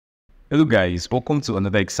Hello guys, welcome to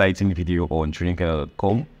another exciting video on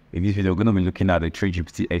TradeGPT.com. In this video, we're going to be looking at the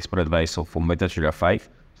TradeGPT Expert Advisor for MetaTrader 5.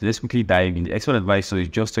 So let's quickly dive in. The Expert Advisor is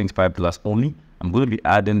just $25 only. I'm going to be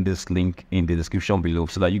adding this link in the description below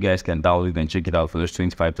so that you guys can download and check it out for just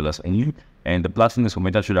 $25 only. And the platform is for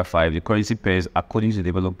MetaTrader 5. The currency pairs, according to the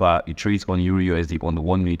developer, it trades on Euro USD on the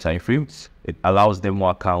 1 minute time frame. It allows demo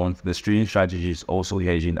accounts. The trading strategies, also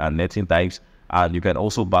hedging and netting types. And you can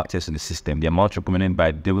also backtest in the system. The amount recommended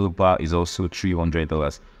by the developer is also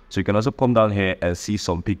 $300. So you can also come down here and see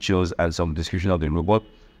some pictures and some description of the robot.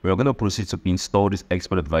 We're going to proceed to install this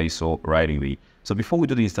Expert Advisor right away. So before we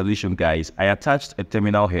do the installation, guys, I attached a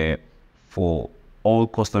terminal here for all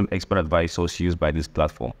custom Expert Advisors used by this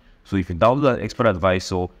platform. So if you download an Expert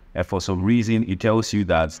Advisor and for some reason it tells you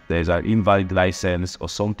that there's an invalid license or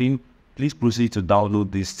something, please proceed to download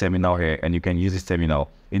this terminal here and you can use this terminal.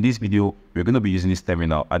 In this video, we're going to be using this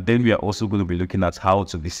terminal, and then we are also going to be looking at how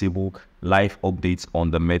to disable live updates on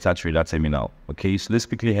the MetaTrader terminal. Okay, so let's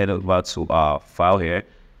quickly head over to our file here.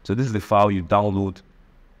 So this is the file you download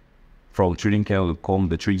from TradingKernel.com,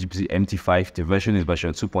 the TradeGPT MT5. The version is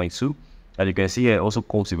version 2.2, and you can see here it also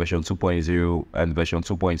comes to version 2.0 and version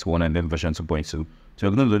 2.1 and then version 2.2. So we're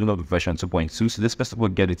going to load up version 2.2. So let's first of all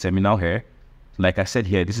get the terminal here. Like I said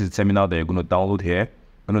here, this is the terminal that you're going to download here.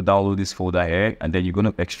 I'm going to download this folder here, and then you're going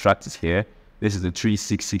to extract it here. This is the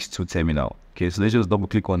 3662 terminal. Okay, so let's just double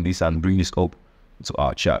click on this and bring this up to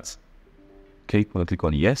our chart. Okay, I'm going to click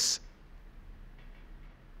on yes.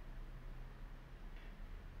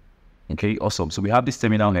 Okay, awesome. So we have this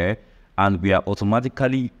terminal here, and we are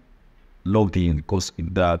automatically logged in because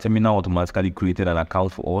the terminal automatically created an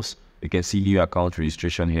account for us. You can see new account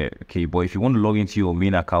registration here. Okay, but if you want to log into your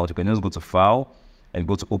main account, you can just go to file and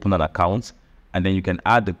go to open an account. And then you can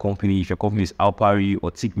add the company. If your company is Alpari or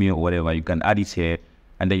TickMe or whatever, you can add it here.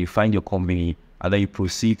 And then you find your company, and then you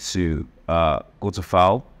proceed to go to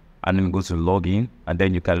file and then go to login, and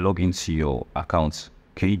then you can log into your account.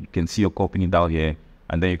 Okay, you can see your company down here,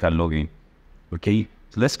 and then you can log in. Okay,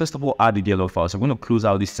 so let's first of all add the DLL file. So we're going to close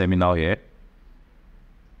out this terminal here,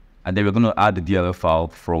 and then we're going to add the DLL file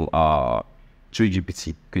from our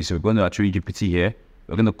TradeGPT. Okay, so we're going to our TradeGPT here.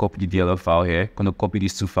 We're going to copy the DLL file here. Going to copy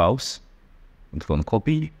these two files. I'm going to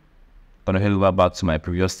copy. I'm going to head over back to my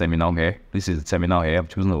previous terminal here. This is the terminal here. I'm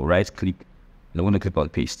choosing to right click, and I'm going to click on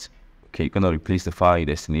paste. Okay, you're going to replace the file in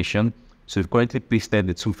destination. So we've currently pasted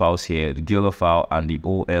the two files here, the DLL file and the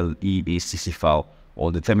OLEACC file,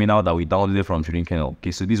 or the terminal that we downloaded from TradingKernel.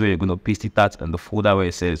 Okay, so this is where you're going to paste it at in the folder where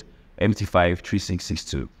it says MT5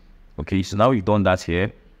 3662. Okay, so now we've done that here.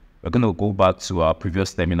 We're going to go back to our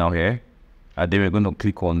previous terminal here. And then we're going to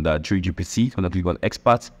click on the TradeGPT. We're going to click on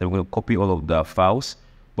Expert. Then we're going to copy all of the files.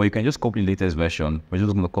 But you can just copy the latest version. We're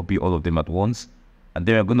just going to copy all of them at once. And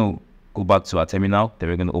then we're going to go back to our terminal. Then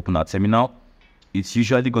we're going to open our terminal. It's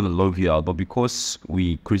usually going to log you out. But because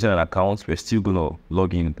we created an account, we're still going to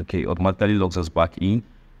log in. Okay, automatically logs us back in.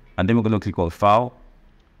 And then we're going to click on File.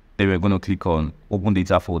 Then we're going to click on Open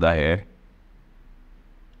Data Folder here.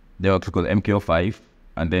 Then we'll click on MT5.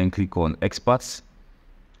 And then click on Experts.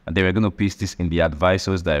 And then we're going to paste this in the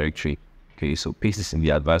advisors directory. Okay, so paste this in the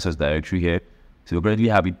advisors directory here. So we already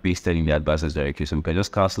have it pasted in the advisors directory. So we can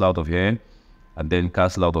just cancel out of here and then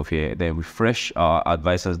cancel out of here. Then refresh our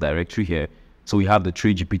advisors directory here. So we have the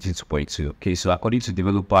TradeGPT 2.2. Okay, so according to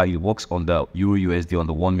developer, it works on the Euro USD on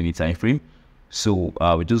the 1 minute time frame. So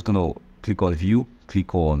we're just going to click on view,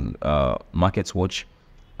 click on markets watch,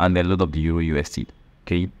 and then load up the Euro USD.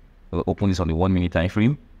 Okay, we'll open this on the 1 minute time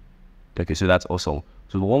frame. Okay, so that's awesome.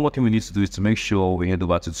 So the one more thing we need to do is to make sure we head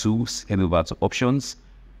over to tools, head over to options,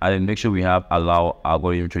 and then make sure we have allow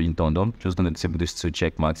algorithm trading turned on. Just going to disable these two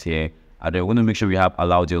check marks here. And then we're going to make sure we have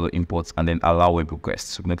allow DLL imports and then allow web requests.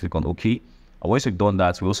 So we're going to click on OK. And once we've done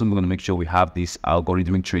that, we're also going to make sure we have this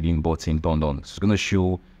algorithmic trading button turned on. So it's going to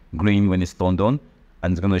show green when it's turned on,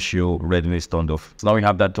 and it's going to show red when it's turned off. So now we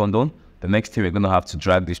have that turned on. The next thing, we're going to have to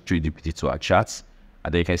drag this TradeGPT to our charts.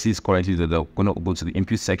 And then you can see it's currently that they're going to go to the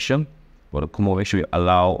input section. But come over, make sure you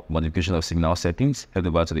allow modification of signal settings, head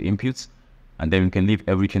over to the inputs, and then we can leave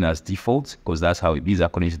everything as default because that's how it is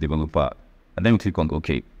according to the developer. And then we click on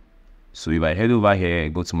OK. So if I head over here,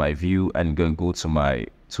 go to my view and go to my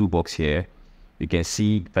toolbox here, you can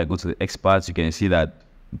see if I go to the experts, you can see that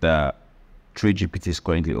the TradeGPT is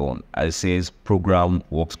currently on. As it says, program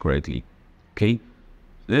works correctly. Okay,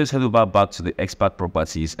 let's head over back to the expert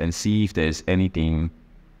properties and see if there's anything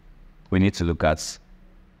we need to look at.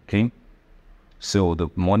 Okay. So the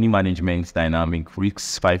money management dynamic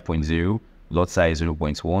risks 5.0, lot size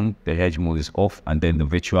 0.1, the hedge mode is off, and then the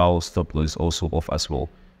virtual stop loss is also off as well.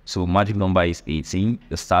 So magic number is 18,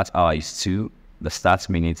 the start hour is 2, the start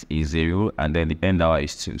minute is 0, and then the end hour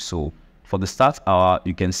is 2. So for the start hour,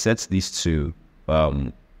 you can set this to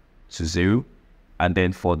 0, and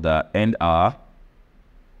then for the end hour,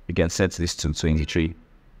 you can set this to 23.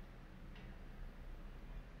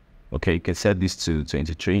 Okay, you can set this to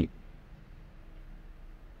 23.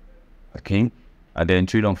 Okay, and then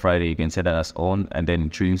trade on Friday, you can set that as on, and then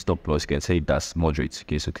trading stop loss, you can say that's moderate.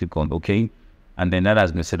 Okay, so click on OK, and then that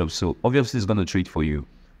has been set up. So obviously it's going to trade for you.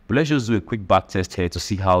 But let's just do a quick back test here to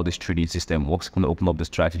see how this trading system works. I'm going to open up the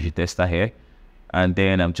strategy tester here, and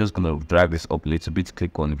then I'm just going to drag this up a little bit.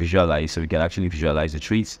 Click on visualize, so we can actually visualize the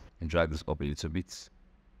trades, and drag this up a little bit.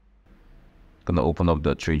 Going to open up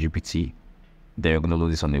the TradeGPT. Then you're going to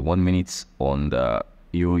load this on the 1 minute on the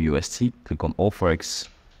Euro USD. Click on all forex.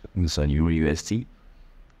 This on Euro USD,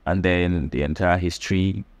 and then the entire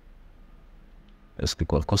history. Let's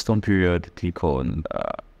click on custom period. Click on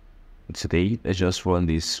today. Let's just run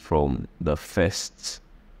this from the 1st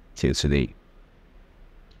till today.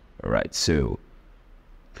 All right, so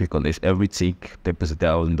click on this every tick, deposit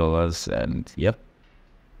 $1,000, and yep.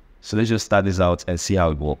 So let's just start this out and see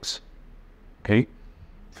how it works. Okay,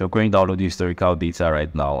 so we're going to download the historical data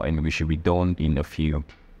right now, and we should be done in a few.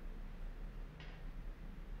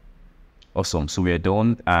 Awesome, so we are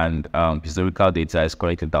done, and historical data is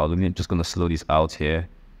currently downloading. I'm just going to slow this out here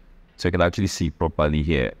so you can actually see properly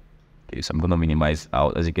here. Okay, so I'm going to minimize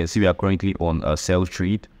out. As you can see, we are currently on a sell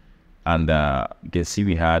trade, and you can see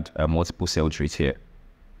we had multiple sell trades here.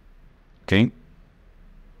 Okay,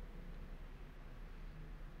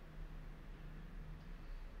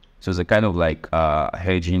 so it's a kind of like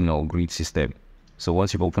hedging or grid system. So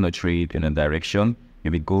once you've opened a trade in a direction,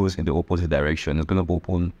 if it goes in the opposite direction, it's going to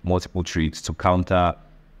open multiple trades to counter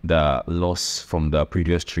the loss from the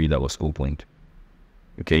previous trade that was opened.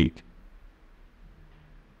 Okay.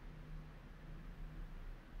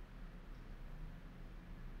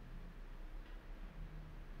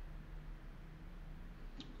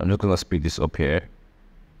 I'm just going to speed this up here.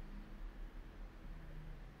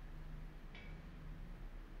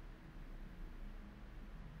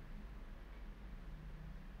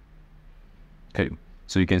 Okay.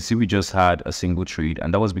 So you can see we just had a single trade,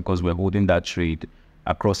 and that was because we're holding that trade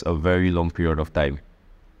across a very long period of time.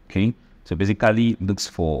 Okay, so basically looks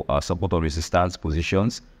for support or resistance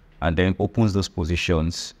positions, and then opens those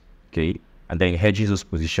positions. Okay, and then hedges those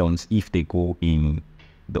positions if they go in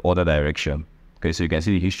the other direction. Okay, so you can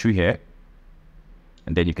see the history here,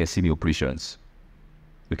 and then you can see the operations.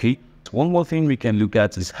 Okay, so one more thing we can look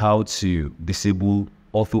at is how to disable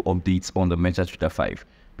auto updates on the MetaTrader 5,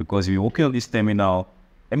 because if you're working on this terminal,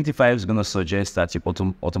 MT5 is going to suggest that you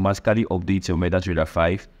automatically update your MetaTrader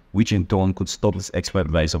 5, which in turn could stop this expert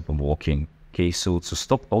advisor from working. Okay, so to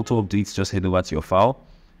stop auto updates, just head over to your file,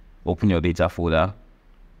 open your data folder,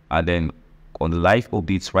 and then on the live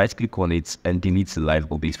updates, right click on it and delete the live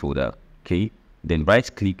updates folder. Okay, then right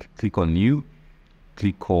click, click on new,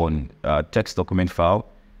 click on text document file,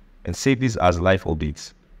 and save this as live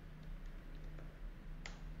updates.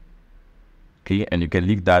 Okay, and you can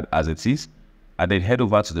leave that as it is. And then head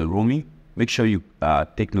over to the roaming. Make sure you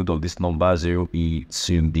take note of this number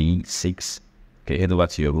 0E2D6. Okay, head over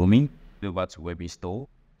to your roaming, head over to web install.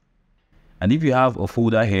 And if you have a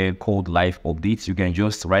folder here called live updates, you can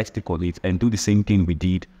just right click on it and do the same thing we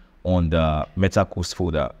did on the MetaCoast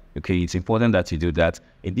folder. Okay, it's important that you do that.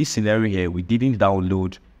 In this scenario here, we didn't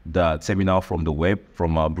download the terminal from the web,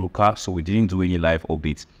 from our broker, so we didn't do any live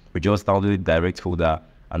updates. We just downloaded direct folder,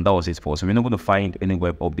 and that was it for us. So we're not going to find any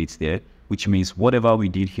web updates there, which means whatever we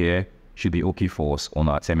did here should be okay for us on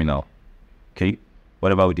our terminal. Okay,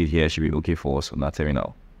 whatever we did here should be okay for us on our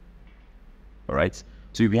terminal. All right,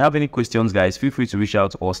 so if you have any questions, guys, feel free to reach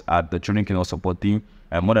out to us at the Trading Kingdom support team.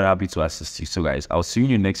 I'm more than happy to assist you. So guys, I'll see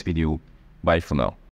you in the next video. Bye for now.